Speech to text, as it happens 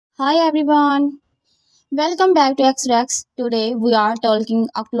Hi everyone, welcome back to XREX. Today we are taking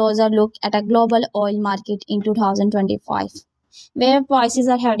a closer look at a global oil market in 2025, where prices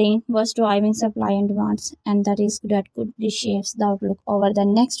are heading, what's driving supply and demands, and the risk that could reshape the outlook over the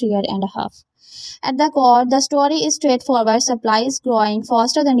next year and a half. At the core, the story is straightforward. Supply is growing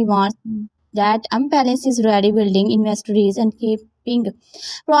faster than demand. That imbalance is really building inventories and keeping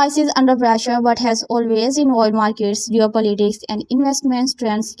prices under pressure. But has always in oil markets, geopolitics and investment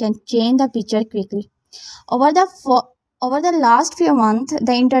trends can change the picture quickly. Over the over the last few months,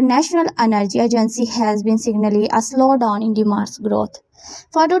 the International Energy Agency has been signaling a slowdown in demand's growth.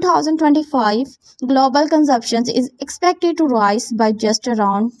 For 2025, global consumption is expected to rise by just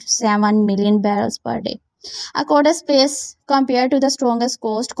around 7 million barrels per day. A quarter pace compared to the strongest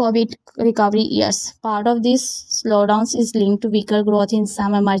post-COVID recovery years. Part of this slowdown is linked to weaker growth in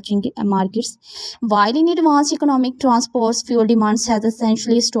some emerging markets, while in advanced economic transports, fuel demands has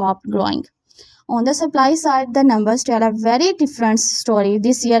essentially stopped growing. On the supply side, the numbers tell a very different story.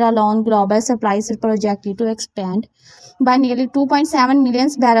 This year alone, global supplies are projected to expand by nearly 2.7 million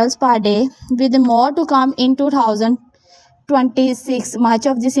barrels per day, with more to come in 2026. Much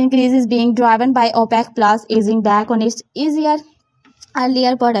of this increase is being driven by OPEC Plus easing back on its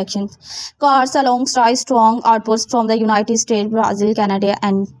earlier production cuts alongside strong outputs from the United States, Brazil, Canada,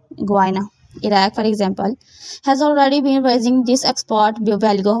 and Guyana. Iraq, for example, has already been raising this export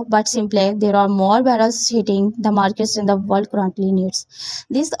value, but simply there are more barrels hitting the markets than the world currently needs.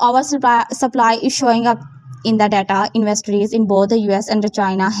 This oversupply is showing up in the data. Inventories in both the US and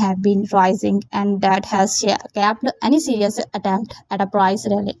China have been rising, and that has capped any serious attempt at a price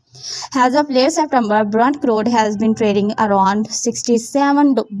rally. As of late September, Brent crude has been trading around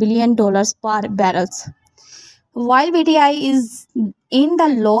 $67 billion per barrel, while BTI is in the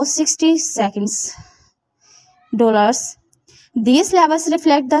low 60 seconds dollars. These levels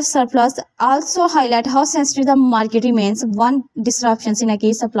reflect the surplus, also highlight how sensitive the market remains. One disruptions in a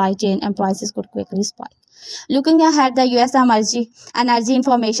key supply chain and prices could quickly spike. Looking ahead, the US Energy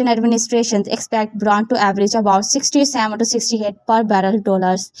Information Administration expect Brent to average about 67 to 68 per barrel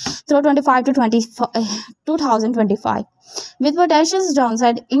dollars through 25 to 2025. With potential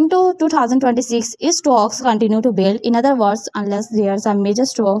downside into 2026 if stocks continue to build. In other words, unless there's a major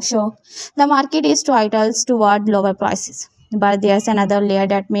shock, the market is titled toward lower prices. But there's another layer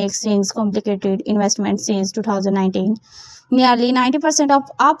that makes things complicated. Investment since 2019. Nearly 90% of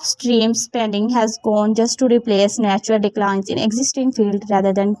upstream spending has gone just to replace natural declines in existing fields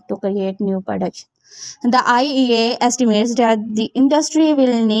rather than to create new production. The IEA estimates that the industry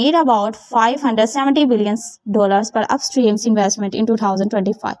will need about $570 billion per upstream investment in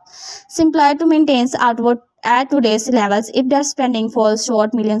 2025. Simply to maintain output at today's levels, if that spending falls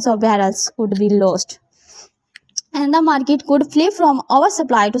short, millions of barrels could be lost, and the market could flip from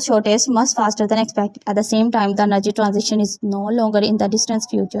oversupply to shortage much faster than expected. At the same time, the energy transition is no longer in the distant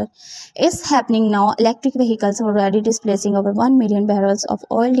future. It's happening now. Electric vehicles are already displacing over 1 million barrels of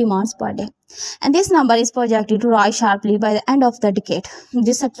oil demands per day. And this number is projected to rise sharply by the end of the decade.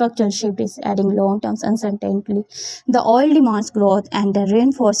 This structural shift is adding long-term uncertainty. The oil demands growth and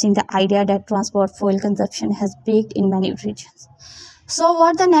reinforcing the idea that transport fuel consumption has peaked in many regions. So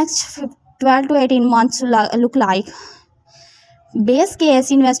what the next 12 to 18 months look like? Base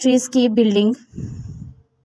case, industries keep building